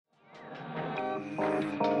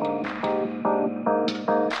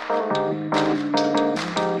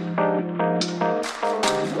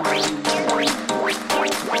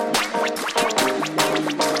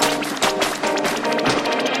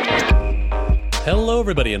Hello,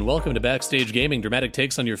 everybody, and welcome to Backstage Gaming, dramatic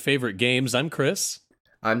takes on your favorite games. I'm Chris.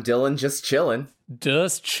 I'm Dylan, just chillin'.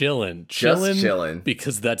 Just chillin'. Just chillin'.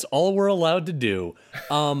 Because that's all we're allowed to do.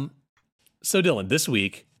 So, Dylan, this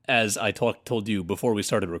week, as I told you before we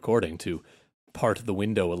started recording to part the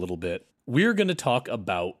window a little bit, we're going to talk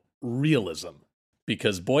about realism.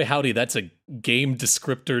 Because, boy howdy, that's a game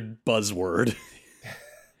descriptor buzzword.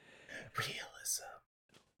 Realism.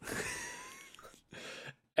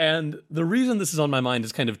 And the reason this is on my mind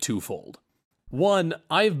is kind of twofold. One,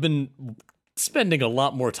 I've been spending a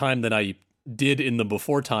lot more time than I did in the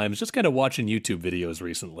before times just kind of watching YouTube videos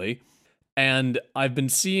recently. And I've been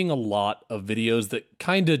seeing a lot of videos that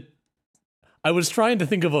I was trying to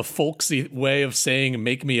think of a folksy way of saying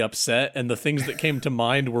make me upset, and the things that came to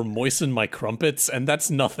mind were moisten my crumpets, and that's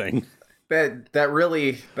nothing. That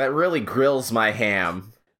really grills my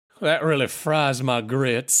ham. That really fries my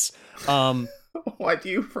grits. Why do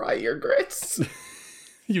you fry your grits?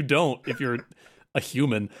 You don't if you're a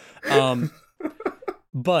human.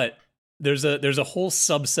 But there's a whole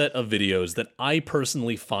subset of videos that I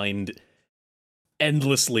personally find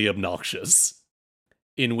endlessly obnoxious,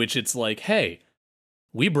 in which it's like, hey,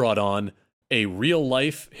 we brought on a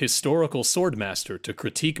real-life historical swordmaster to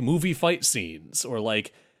critique movie fight scenes, or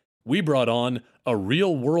like, we brought on a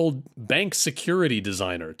real-world bank security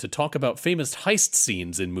designer to talk about famous heist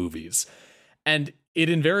scenes in movies. And it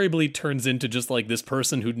invariably turns into just like this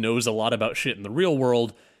person who knows a lot about shit in the real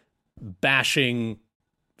world bashing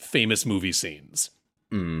famous movie scenes.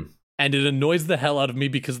 And it annoys the hell out of me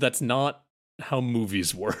because that's not how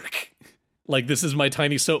movies work. Like, this is my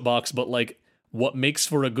tiny soapbox, but like, what makes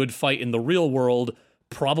for a good fight in the real world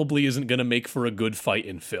probably isn't going to make for a good fight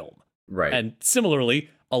in film. Right. And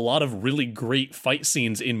similarly, a lot of really great fight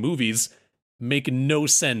scenes in movies make no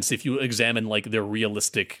sense if you examine like their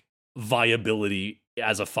realistic viability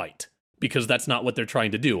as a fight, because that's not what they're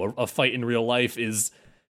trying to do. A fight in real life is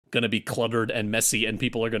going to be cluttered and messy, and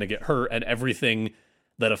people are going to get hurt, and everything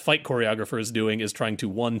that a fight choreographer is doing is trying to,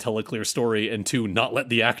 one, tell a clear story, and two, not let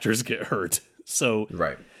the actors get hurt. So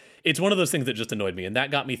right. It's one of those things that just annoyed me, and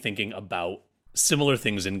that got me thinking about similar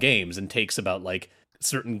things in games and takes about like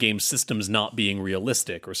certain game systems not being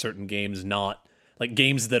realistic, or certain games not, like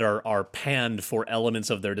games that are panned for elements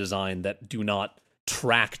of their design that do not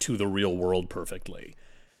track to the real world perfectly.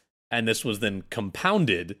 And this was then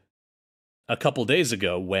compounded a couple days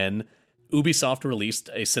ago when Ubisoft released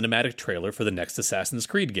a cinematic trailer for the next Assassin's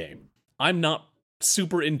Creed game. I'm not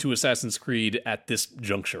super into Assassin's Creed at this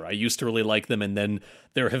juncture. I used to really like them, and then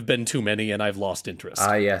there have been too many and I've lost interest.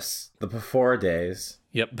 Yes, the before days.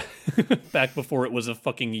 Yep. Back before it was a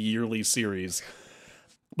fucking yearly series.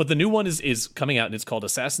 But the new one is coming out, and it's called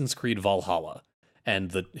Assassin's Creed Valhalla.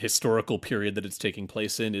 And the historical period that it's taking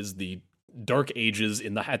place in is the Dark Ages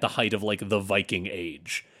at the height of like the Viking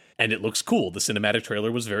Age. And it looks cool. The cinematic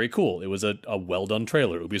trailer was very cool. It was a well-done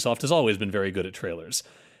trailer. Ubisoft has always been very good at trailers.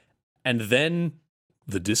 And then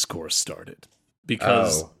the discourse started.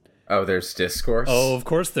 Because... Oh, there's discourse? Oh, of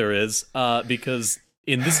course there is. Because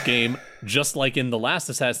in this game, just like in the last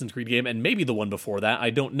Assassin's Creed game, and maybe the one before that,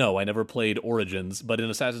 I don't know. I never played Origins. But in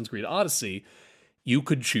Assassin's Creed Odyssey, you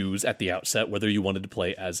could choose at the outset whether you wanted to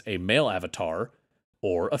play as a male avatar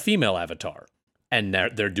or a female avatar. And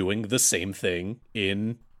they're doing the same thing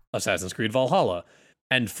in Assassin's Creed Valhalla.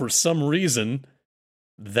 And for some reason,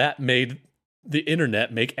 that made the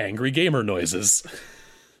internet make angry gamer noises.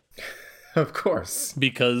 Of course.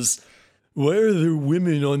 Because why are there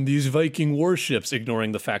women on these Viking warships?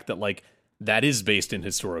 Ignoring the fact that, like, that is based in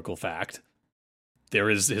historical fact. There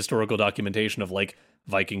is historical documentation of, like,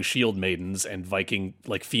 Viking shield maidens and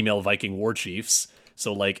female Viking war chiefs.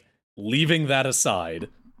 So, like, leaving that aside,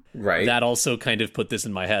 right, that also kind of put this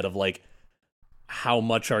in my head of, like, how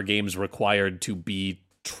much are games required to be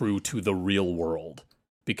true to the real world?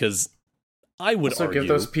 Because I would also argue... give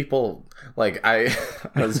those people, like, I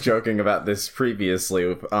was joking about this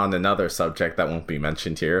previously on another subject that won't be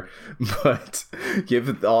mentioned here, but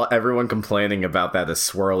give everyone complaining about that as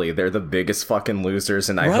Swirly. They're the biggest fucking losers,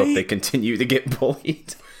 and I hope they continue to get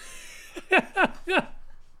bullied.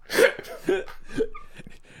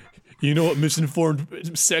 You know what misinformed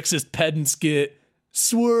sexist pedants get?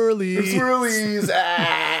 Swirlies. Swirlies.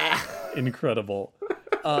 Ah! Incredible.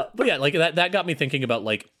 But yeah, like that got me thinking about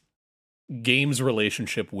like games'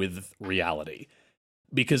 relationship with reality.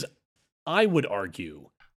 Because I would argue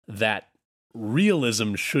that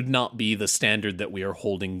realism should not be the standard that we are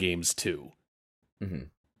holding games to. Mhm.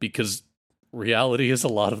 because reality is a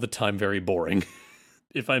lot of the time very boring,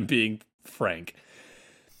 if I'm being frank.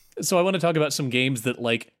 So I want to talk about some games that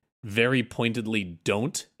like very pointedly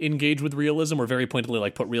don't engage with realism, or very pointedly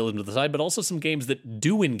like put realism to the side, but also some games that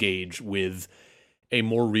do engage with a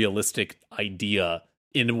more realistic idea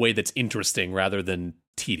in a way that's interesting rather than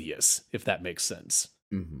tedious, if that makes sense.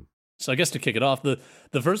 Mhm. So I guess to kick it off, the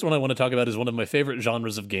first one I want to talk about is one of my favorite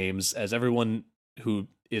genres of games, as everyone who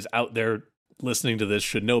is out there listening to this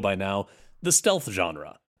should know by now, the stealth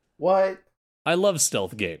genre. What? I love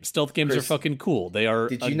stealth games. Stealth games are Chris, fucking cool. They are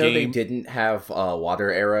Did a you know they game... didn't have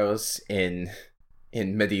water arrows in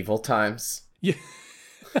medieval times? Yeah.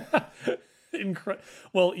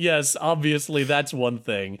 Well, yes, obviously that's one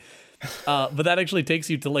thing. But that actually takes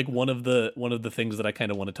you to like one of the things that I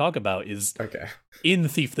kind of want to talk about is Okay. in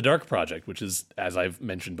Thief the Dark Project, which is, as I've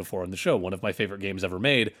mentioned before on the show, one of my favorite games ever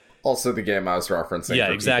made. Also the game I was referencing Yeah,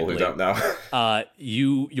 for exactly. people who don't know.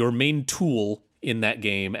 Your main tool in that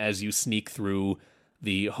game as you sneak through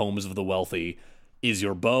the homes of the wealthy is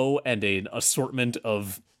your bow and an assortment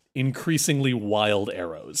of increasingly wild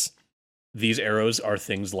arrows. These arrows are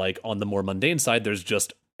things like, on the more mundane side, there's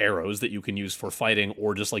just arrows that you can use for fighting,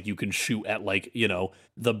 or just like you can shoot at, like, you know,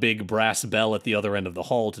 the big brass bell at the other end of the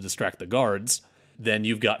hall to distract the guards. Then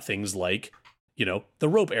you've got things like, you know, the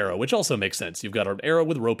rope arrow, which also makes sense. You've got an arrow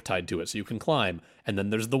with rope tied to it so you can climb. And then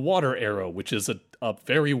there's the water arrow, which is a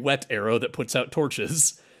very wet arrow that puts out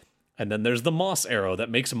torches. And then there's the moss arrow that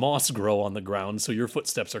makes moss grow on the ground so your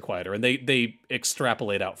footsteps are quieter. And they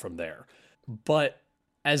extrapolate out from there. But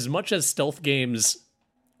as much as stealth games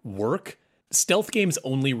work, stealth games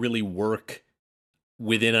only really work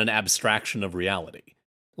within an abstraction of reality.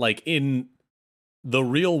 Like, in the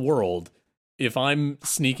real world, if I'm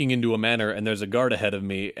sneaking into a manor and there's a guard ahead of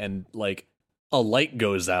me and, like, a light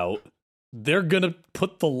goes out, they're gonna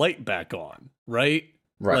put the light back on, right?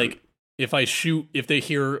 Right. Like, if they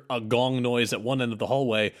hear a gong noise at one end of the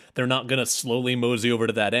hallway, they're not gonna slowly mosey over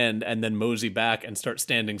to that end and then mosey back and start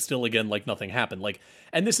standing still again like nothing happened. Like,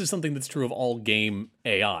 and this is something that's true of all game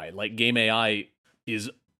AI. Like, game AI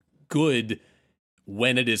is good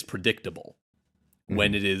when it is predictable. Mm-hmm.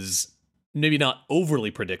 When it is maybe not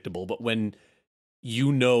overly predictable, but when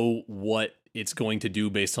you know what it's going to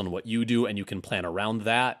do based on what you do and you can plan around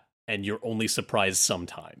that, and you're only surprised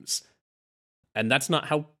sometimes. And that's not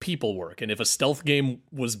how people work. And if a stealth game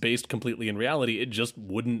was based completely in reality, it just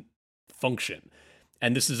wouldn't function.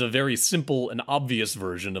 And this is a very simple and obvious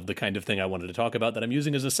version of the kind of thing I wanted to talk about that I'm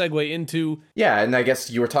using as a segue into... Yeah, and I guess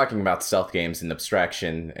you were talking about stealth games and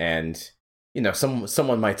abstraction, and, you know,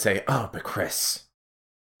 someone might say, oh, but Chris,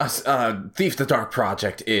 Thief the Dark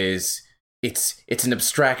Project is... It's an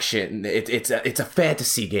abstraction. It's a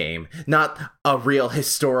fantasy game, not a real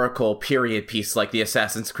historical period piece like the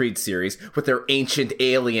Assassin's Creed series with their ancient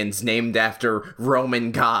aliens named after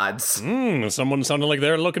Roman gods. Someone sounded like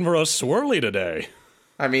they're looking for a swirly today.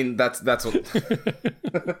 I mean, that's what.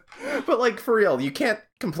 But like, for real, you can't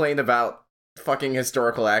complain about fucking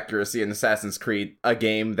historical accuracy in Assassin's Creed, a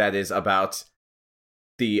game that is about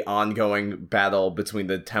the ongoing battle between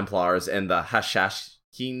the Templars and the Hashashins.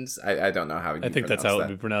 I don't know how you I think that's how it would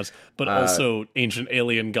be pronounced. But also ancient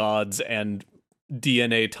alien gods and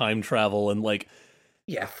DNA time travel and, like...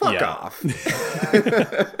 Yeah, fuck off.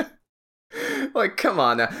 Like, come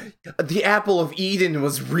on now. The Apple of Eden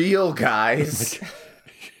was real, guys.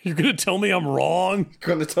 You're gonna tell me I'm wrong?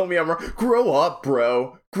 You're gonna tell me I'm wrong? Grow up,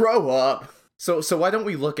 bro. Grow up. So why don't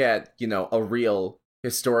we look at, you know, a real,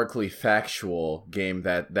 historically factual game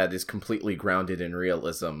that is completely grounded in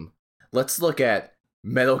realism? Let's look at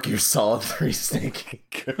Metal Gear Solid 3 Snake.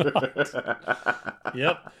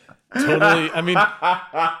 Yep. Totally. I mean,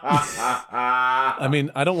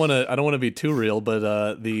 I don't want to be too real,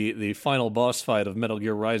 but the final boss fight of Metal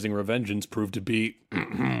Gear Rising: Revengeance proved to be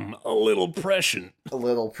a little prescient. A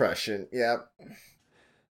little prescient. Yep.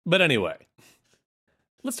 But anyway,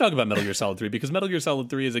 let's talk about Metal Gear Solid 3, because Metal Gear Solid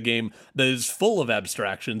 3 is a game that is full of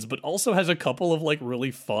abstractions, but also has a couple of, like,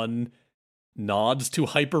 really fun nods to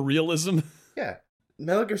hyper-realism. Yeah.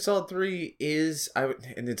 Metal Gear Solid 3 is...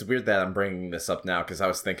 and it's weird that I'm bringing this up now, because I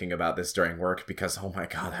was thinking about this during work, because, oh my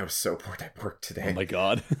god, I was so bored at work today. Oh my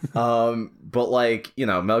god. But, like, you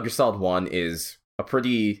know, Metal Gear Solid 1 is a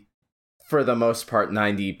pretty, for the most part,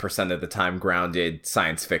 90% of the time grounded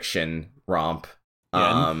science fiction romp.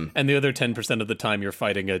 Yeah, and the other 10% of the time you're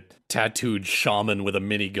fighting a tattooed shaman with a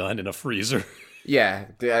minigun in a freezer. Yeah,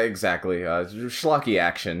 exactly. Schlocky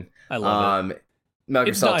action. I love it. Metal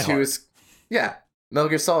Gear Solid 2 is... Yeah. Metal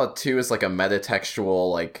Gear Solid 2 is like a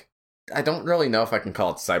metatextual, like... I don't really know if I can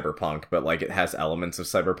call it cyberpunk, but like it has elements of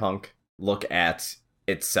cyberpunk. Look at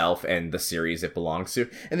itself and the series it belongs to.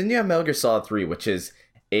 And then you have Metal Gear Solid 3, which is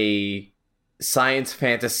a science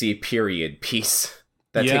fantasy period piece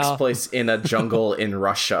that takes place in a jungle in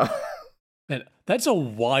Russia. And that's a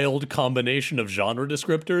wild combination of genre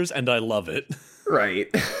descriptors, and I love it. Right.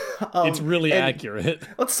 It's really accurate.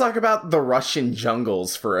 Let's talk about the Russian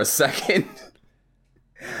jungles for a second.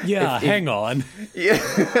 Yeah, hang on.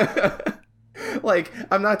 Yeah. Like,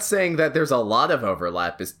 I'm not saying that there's a lot of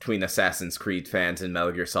overlap between Assassin's Creed fans and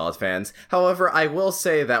Metal Gear Solid fans. However, I will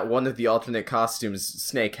say that one of the alternate costumes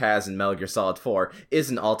Snake has in Metal Gear Solid 4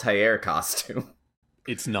 is an Altair costume.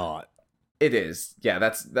 It's not. It is.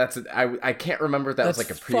 Yeah, I can't remember if that was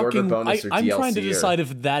like a pre-order bonus or DLC. I'm trying to decide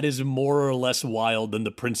if that is more or less wild than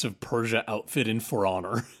the Prince of Persia outfit in For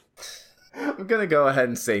Honor. I'm gonna go ahead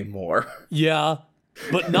and say more. Yeah,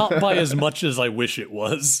 but not by as much as I wish it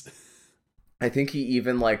was. I think he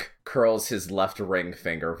even, like, curls his left ring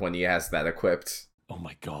finger when he has that equipped. Oh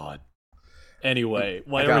my god. Anyway,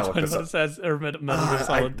 why are we talking about Metal Gear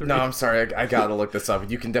Solid 3? No, I'm sorry, I gotta look this up.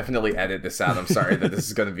 You can definitely edit this out. I'm sorry that this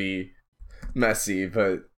is gonna be messy,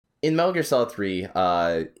 but in Metal Gear Solid 3,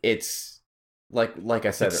 it's, like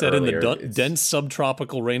I said it's set earlier, in the dense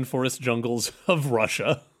subtropical rainforest jungles of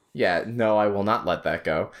Russia. Yeah, no, I will not let that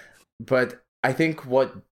go. But I think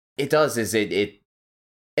what it does is it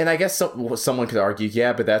and I guess someone could argue,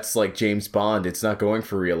 yeah, but that's like James Bond. It's not going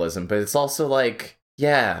for realism. But it's also like,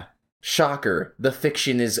 yeah, shocker. The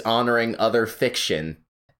fiction is honoring other fiction.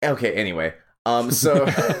 Okay, anyway. So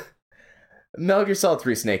Metal Gear Solid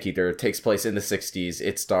 3 Snake Eater takes place in the 60s.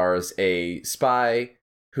 It stars a spy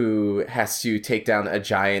who has to take down a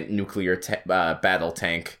giant nuclear battle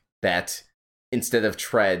tank that, instead of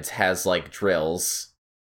treads, has, like, drills.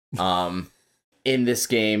 In this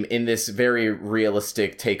game, in this very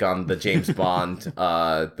realistic take on the James Bond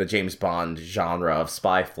genre of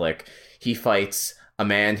spy flick, he fights a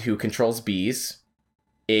man who controls bees,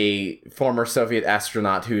 a former Soviet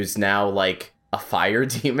astronaut who's now like a fire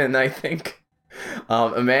demon, I think,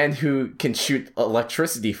 a man who can shoot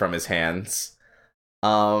electricity from his hands,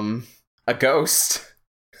 a ghost,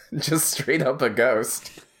 just straight up a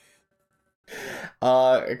ghost.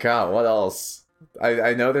 God, what else?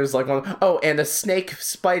 I know there's like one. Oh, and a snake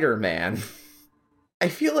Spider-Man. I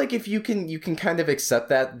feel like if you can kind of accept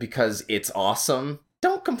that because it's awesome.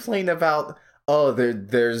 Don't complain about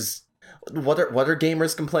there's what are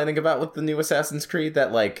gamers complaining about with the new Assassin's Creed,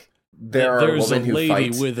 that like there's a woman lady who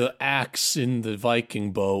fights with an axe in the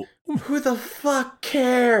Viking boat. Who the fuck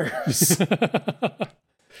cares?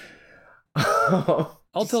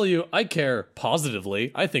 I'll tell you, I care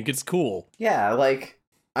positively. I think it's cool. Yeah, like,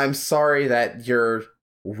 I'm sorry that your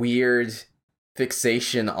weird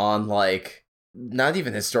fixation on, like, not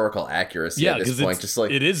even historical accuracy at this point. Just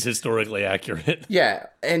like, it is historically accurate. Yeah,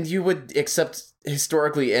 and you would accept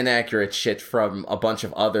historically inaccurate shit from a bunch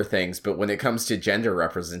of other things, but when it comes to gender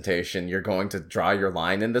representation, you're going to draw your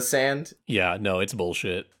line in the sand? Yeah, no, it's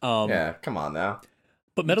bullshit. Yeah, come on now.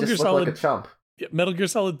 But Metal Gear Solid, like a chump. Metal Gear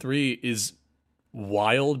Solid 3 is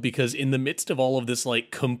wild because in the midst of all of this,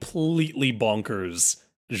 like, completely bonkers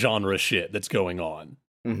genre shit that's going on,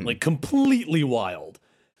 like, completely wild.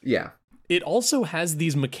 Yeah. It also has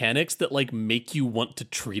these mechanics that, like, make you want to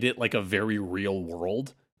treat it like a very real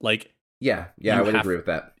world. Like, yeah, I would agree with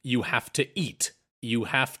that. You have to eat. You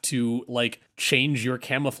have to, like, change your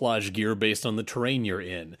camouflage gear based on the terrain you're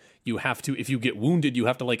in. You have to, if you get wounded, you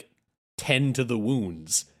have to, like, tend to the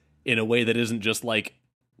wounds in a way that isn't just, like,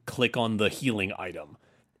 click on the healing item.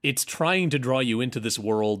 It's trying to draw you into this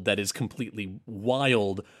world that is completely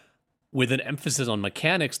wild, with an emphasis on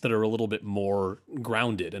mechanics that are a little bit more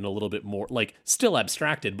grounded and a little bit more, like, still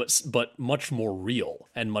abstracted, but much more real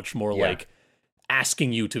and much more like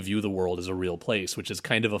asking you to view the world as a real place, which is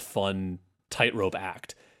kind of a fun tightrope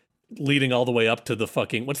act, leading all the way up to the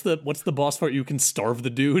fucking what's the boss fight? You can starve the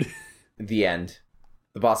dude. The end.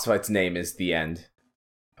 The boss fight's name is The End.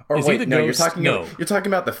 Or is wait, he the no, ghost? You're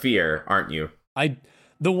talking about the fear, aren't you?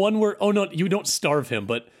 The one where no, you don't starve him,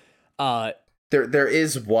 but there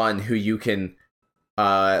is one who you can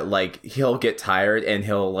like, he'll get tired and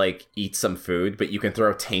he'll like eat some food, but you can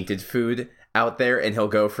throw tainted food out there and he'll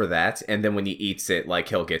go for that, and then when he eats it, like,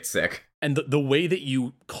 he'll get sick. And the way that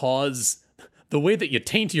you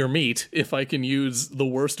taint your meat, if I can use the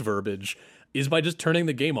worst verbiage, is by just turning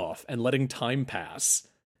the game off and letting time pass,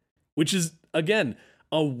 which is, again,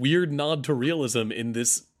 a weird nod to realism in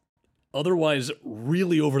this otherwise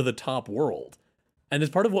really over-the-top world. And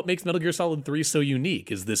it's part of what makes Metal Gear Solid 3 so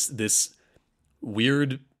unique, is this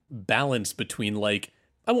weird balance between, like,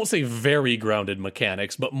 I won't say very grounded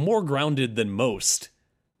mechanics, but more grounded than most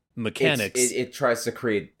mechanics. It tries to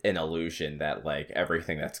create an illusion that like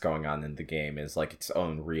everything that's going on in the game is like its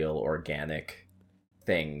own real organic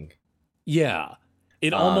thing. Yeah.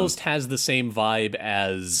 It almost has the same vibe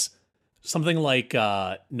as something like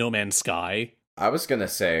No Man's Sky. I was gonna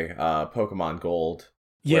say Pokemon Gold.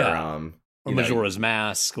 Yeah. Where, or Majora's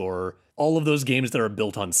Mask, or all of those games that are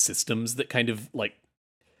built on systems that kind of like,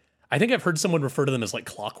 I think I've heard someone refer to them as like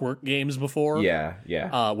clockwork games before.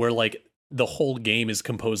 Yeah. Where like the whole game is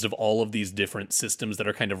composed of all of these different systems that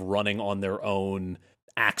are kind of running on their own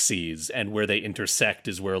axes, and where they intersect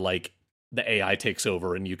is where like the AI takes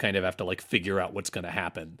over and you kind of have to like figure out what's going to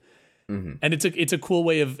happen. Mm-hmm. And it's a cool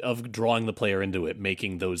way of drawing the player into it,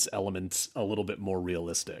 making those elements a little bit more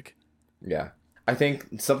realistic. Yeah. I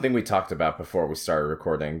think something we talked about before we started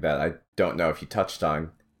recording that I don't know if you touched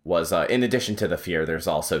on was, in addition to the fear, there's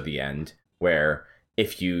also the end, where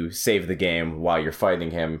if you save the game while you're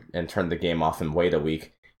fighting him and turn the game off and wait a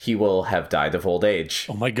week, he will have died of old age.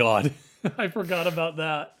 Oh my god. I forgot about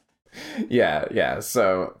that. Yeah.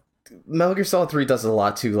 So Metal Gear Solid 3 does a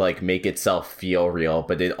lot to like make itself feel real,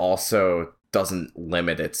 but it also doesn't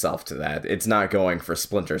limit itself to that. It's not going for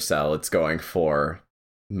Splinter Cell, it's going for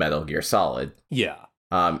Metal Gear Solid. Yeah.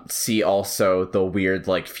 See also the weird,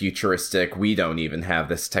 like, futuristic, we don't even have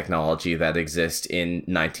this technology that exists in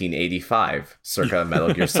 1985, circa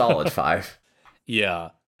Metal Gear Solid 5.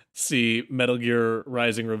 Yeah. See Metal Gear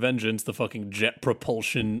Rising Revengeance, the fucking jet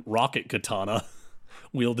propulsion rocket katana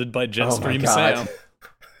wielded by Jetstream Sam.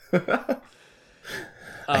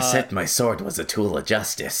 I said my sword was a tool of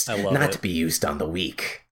justice, not to be used on the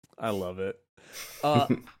weak. I love it.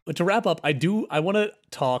 But to wrap up, I want to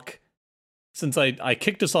talk, since I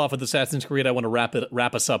kicked us off with Assassin's Creed, I want to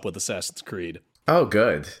wrap us up with Assassin's Creed. Oh,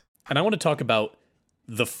 good. And I want to talk about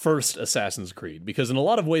the first Assassin's Creed, because in a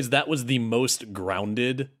lot of ways that was the most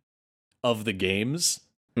grounded of the games.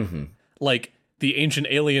 Mm-hmm. Like, the ancient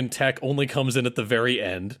alien tech only comes in at the very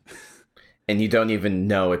end. And you don't even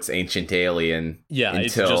know it's ancient alien. Yeah, until...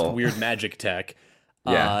 it's just weird magic tech.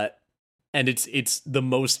 Yeah. And it's the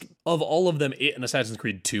most, of all of them, it and Assassin's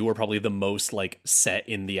Creed 2 are probably the most, like, set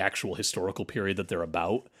in the actual historical period that they're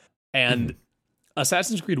about. And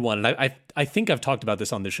Assassin's Creed 1, and I think I've talked about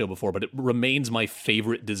this on this show before, but it remains my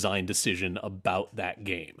favorite design decision about that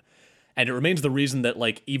game. And it remains the reason that,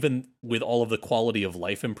 like, even with all of the quality of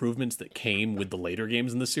life improvements that came with the later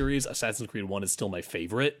games in the series, Assassin's Creed 1 is still my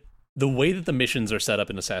favorite. The way that the missions are set up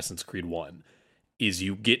in Assassin's Creed 1 is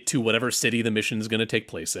you get to whatever city the mission is going to take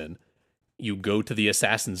place in, you go to the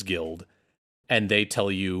Assassin's Guild, and they tell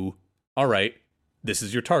you, all right, this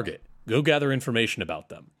is your target. Go gather information about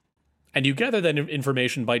them. And you gather that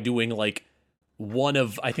information by doing, like, one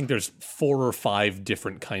of, I think there's 4 or 5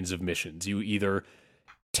 different kinds of missions. You either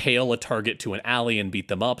tail a target to an alley and beat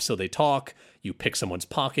them up so they talk, you pick someone's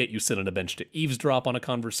pocket, you sit on a bench to eavesdrop on a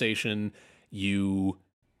conversation,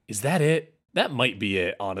 Is that it? That might be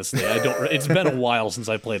it, honestly. It's been a while since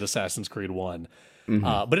I played Assassin's Creed 1.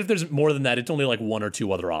 Mm-hmm. But if there's more than that, it's only like 1 or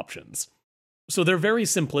 2 other options. So they're very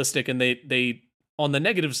simplistic, and they on the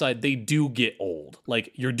negative side, they do get old.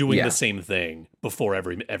 Like, you're doing the same thing before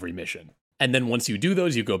every mission. And then once you do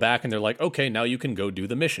those, you go back and they're like, okay, now you can go do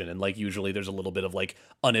the mission. And like, usually there's a little bit of like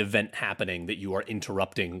an event happening that you are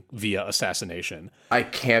interrupting via assassination. I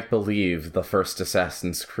can't believe the first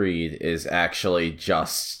Assassin's Creed is actually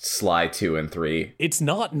just Sly 2 and 3. It's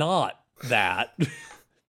not that.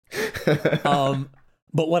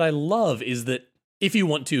 But what I love is that if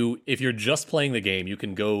you're just playing the game, you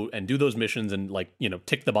can go and do those missions and, like, you know,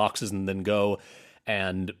 tick the boxes and then go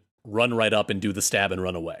and run right up and do the stab and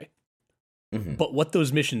run away. Mm-hmm. But what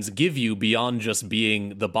those missions give you, beyond just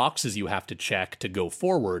being the boxes you have to check to go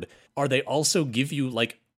forward, are they also give you,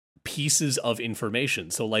 like, pieces of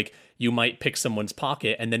information. So, like, you might pick someone's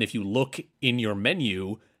pocket, and then if you look in your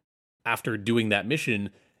menu after doing that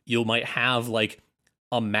mission, you might have, like,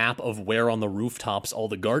 a map of where on the rooftops all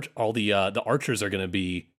the archers are going to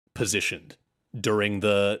be positioned during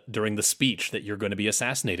the speech that you're going to be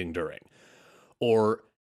assassinating during. Or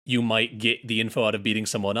you might get the info out of beating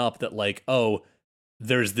someone up that, like, oh,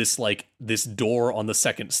 there's this door on the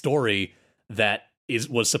second story that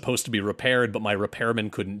was supposed to be repaired, but my repairman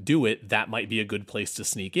couldn't do it. That might be a good place to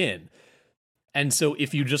sneak in. And so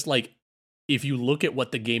if you look at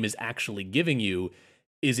what the game is actually giving you,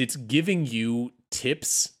 is it's giving you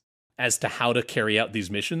tips as to how to carry out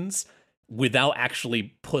these missions without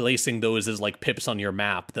actually placing those as, like, pips on your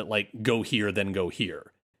map that, like, go here, then go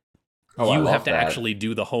here. Oh, you have to actually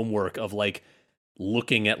do the homework of, like,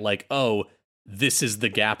 looking at, like, oh, this is the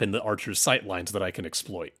gap in the archer's sightlines that I can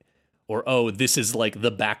exploit. Or, oh, this is like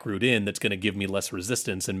the back route in that's going to give me less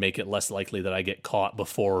resistance and make it less likely that I get caught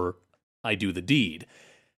before I do the deed.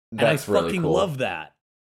 That's and I really fucking cool. love that.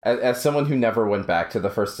 As someone who never went back to the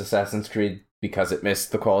first Assassin's Creed because it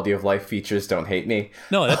missed the quality of life features, don't hate me.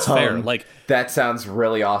 No, that's fair. Like, that sounds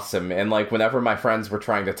really awesome. And like whenever my friends were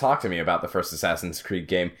trying to talk to me about the first Assassin's Creed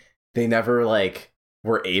game, they never like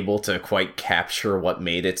were able to quite capture what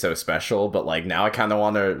made it so special. But like now I kind of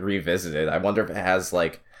want to revisit it. I wonder if it has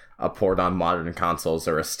like a port on modern consoles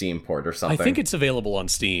or a Steam port or something. I think it's available on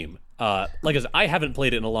Steam. Like I said, I haven't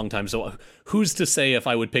played it in a long time, so who's to say if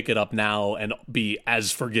I would pick it up now and be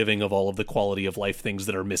as forgiving of all of the quality of life things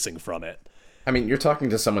that are missing from it? I mean, you're talking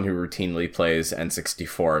to someone who routinely plays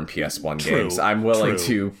N64 and PS1 games. I'm willing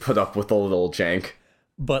to put up with a little jank.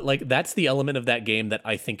 But like that's the element of that game that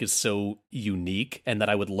I think is so unique and that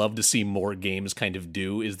I would love to see more games kind of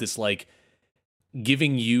do, is this like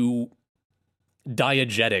giving you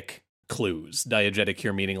diegetic clues. Diegetic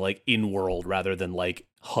here meaning like in-world rather than like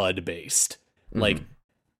HUD based. Like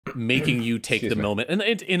making you take the moment. And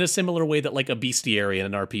in a similar way that like a bestiary in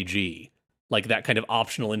an RPG, like that kind of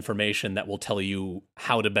optional information that will tell you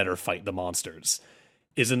how to better fight the monsters,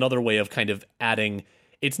 is another way of kind of adding.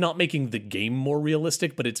 It's not making the game more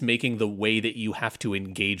realistic, but it's making the way that you have to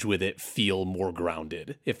engage with it feel more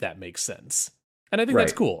grounded, if that makes sense. And I think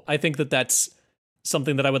that's cool. I think that that's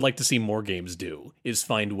something that I would like to see more games do, is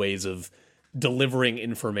find ways of delivering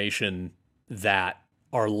information that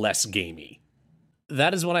are less gamey.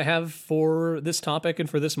 That is what I have for this topic and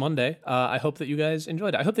for this Monday. I hope that you guys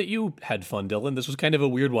enjoyed it. I hope that you had fun, Dylan. This was kind of a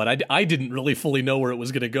weird one. I didn't really fully know where it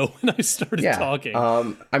was going to go when I started talking.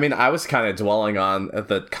 I mean, I was kind of dwelling on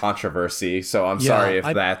the controversy, so I'm sorry if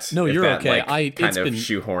that. No, you're okay. Like, kind of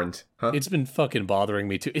shoehorned. Huh? It's been fucking bothering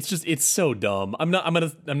me too. It's so dumb. I'm not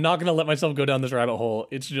gonna let myself go down this rabbit hole.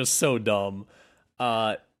 It's just so dumb.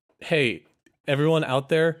 Hey, everyone out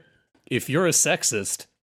there, if you're a sexist,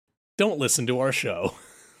 don't listen to our show.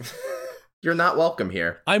 You're not welcome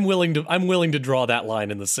here. I'm willing to draw that line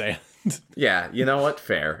in the sand. Yeah, you know what?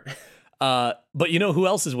 Fair. But you know who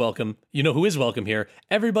else is welcome? You know who is welcome here?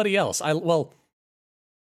 Everybody else.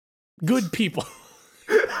 Good people.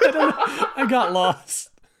 I got lost.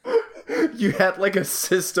 You had like a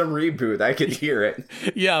system reboot. I could hear it.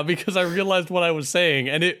 Yeah, because I realized what I was saying,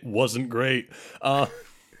 and it wasn't great. All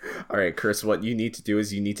right, Chris, what you need to do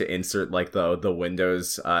is you need to insert like the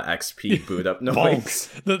Windows XP boot up noise.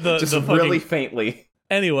 Just really faintly.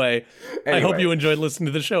 Anyway, I hope you enjoyed listening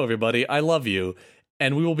to the show, everybody. I love you.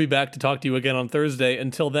 And we will be back to talk to you again on Thursday.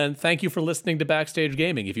 Until then, thank you for listening to Backstage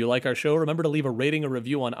Gaming. If you like our show, remember to leave a rating or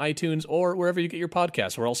review on iTunes or wherever you get your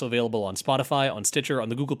podcasts. We're also available on Spotify, on Stitcher, on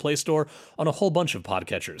the Google Play Store, on a whole bunch of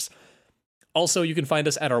podcatchers. Also, you can find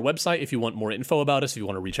us at our website if you want more info about us, if you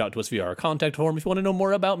want to reach out to us via our contact form, if you want to know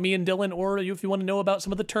more about me and Dylan, or if you want to know about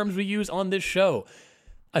some of the terms we use on this show.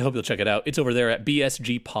 I hope you'll check it out. It's over there at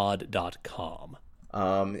bsgpod.com.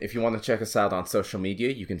 If you want to check us out on social media,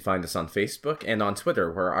 you can find us on Facebook and on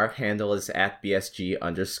Twitter, where our handle is at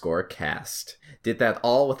BSG_cast. Did that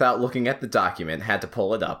all without looking at the document, had to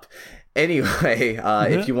pull it up. Anyway,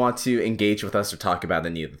 if you want to engage with us or talk about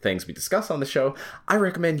any of the things we discuss on the show, I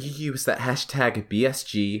recommend you use that hashtag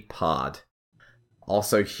BSGpod.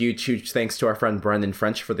 Also, huge thanks to our friend Brendan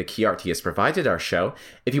French for the key art he has provided our show.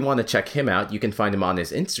 If you want to check him out, you can find him on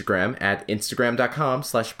his Instagram at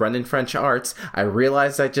instagram.com/BrendanFrenchArts. I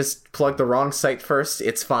realized I just plugged the wrong site first.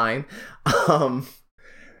 It's fine.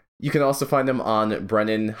 You can also find him on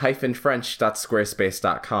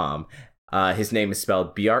brennan-french.squarespace.com. His name is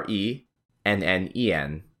spelled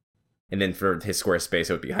BRENNEN. And then for his Squarespace,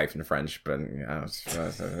 it would be -French, but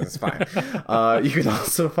it's fine. You can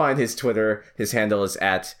also find his Twitter. His handle is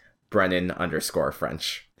at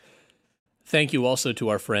Brennan_French. Thank you also to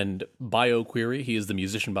our friend BioQuery. He is the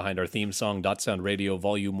musician behind our theme song, Dot Sound Radio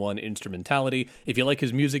Volume 1 Instrumentality. If you like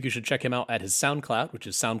his music, you should check him out at his SoundCloud, which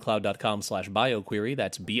is soundcloud.com/BioQuery.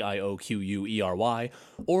 That's BIOQUERY.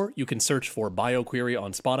 Or you can search for BioQuery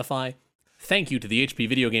on Spotify. Thank you to the HP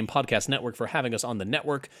Video Game Podcast Network for having us on the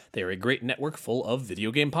network. They are a great network full of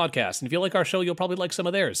video game podcasts. And if you like our show, you'll probably like some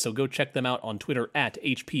of theirs. So go check them out on Twitter at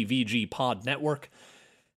HPVG Pod Network.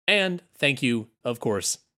 And thank you, of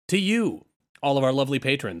course, to you, all of our lovely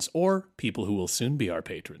patrons, or people who will soon be our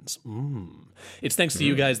patrons. It's thanks to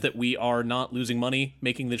you guys that we are not losing money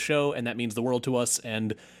making this show, and that means the world to us,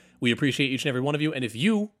 and we appreciate each and every one of you. And if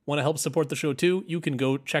you want to help support the show too, you can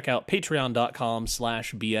go check out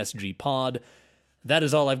patreon.com/BSGpod. That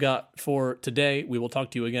is all I've got for today. We will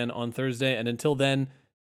talk to you again on Thursday. And until then,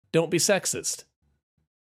 don't be sexist.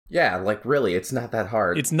 Yeah, like really, it's not that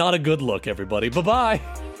hard. It's not a good look, everybody. Bye-bye.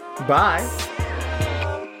 Bye.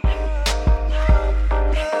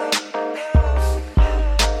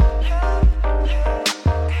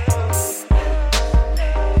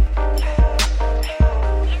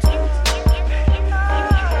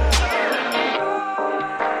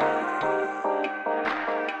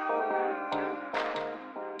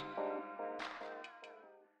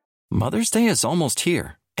 Mother's Day is almost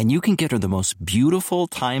here, and you can get her the most beautiful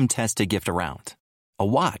time-tested gift around. A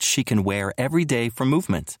watch she can wear every day from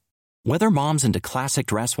Movement. Whether mom's into classic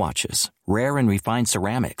dress watches, rare and refined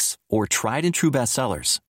ceramics, or tried and true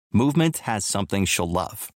bestsellers, Movement has something she'll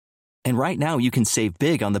love. And right now you can save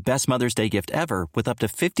big on the best Mother's Day gift ever with up to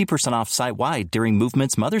 50% off site-wide during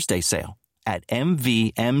Movement's Mother's Day sale at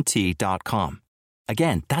MVMT.com.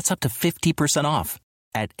 Again, that's up to 50% off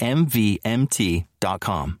at MVMT.com.